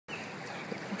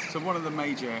So one of the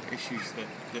major issues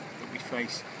that we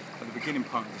face at the beginning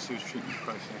part of the sewage treatment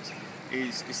process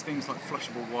is things like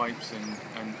flushable wipes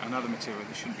and other material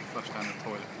that shouldn't be flushed down the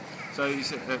toilet. So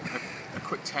it's a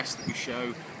quick test that we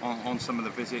show on some of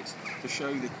the visits to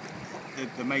show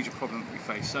the major problem that we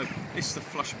face. So this is the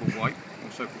flushable wipe,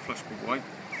 or so-called flushable wipe,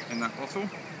 in that bottle,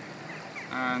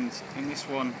 and in this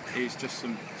one is just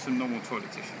some normal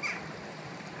toilet tissues.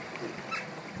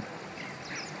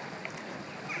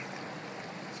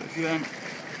 So if you then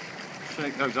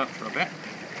shake those up for a bit,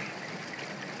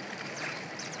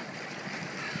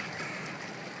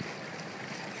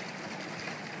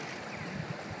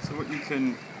 so what you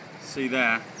can see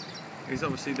there is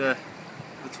obviously the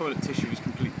toilet tissue is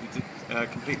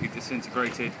completely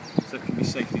disintegrated, so it can be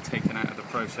safely taken out of the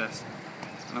process.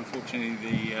 And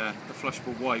unfortunately, the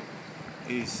flushable wipe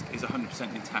is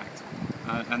 100% intact,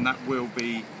 and that will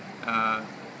be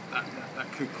that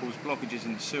could cause blockages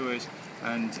in the sewers,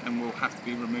 and will have to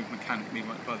be removed mechanically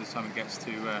by the time it gets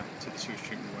to the sewage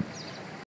treatment works.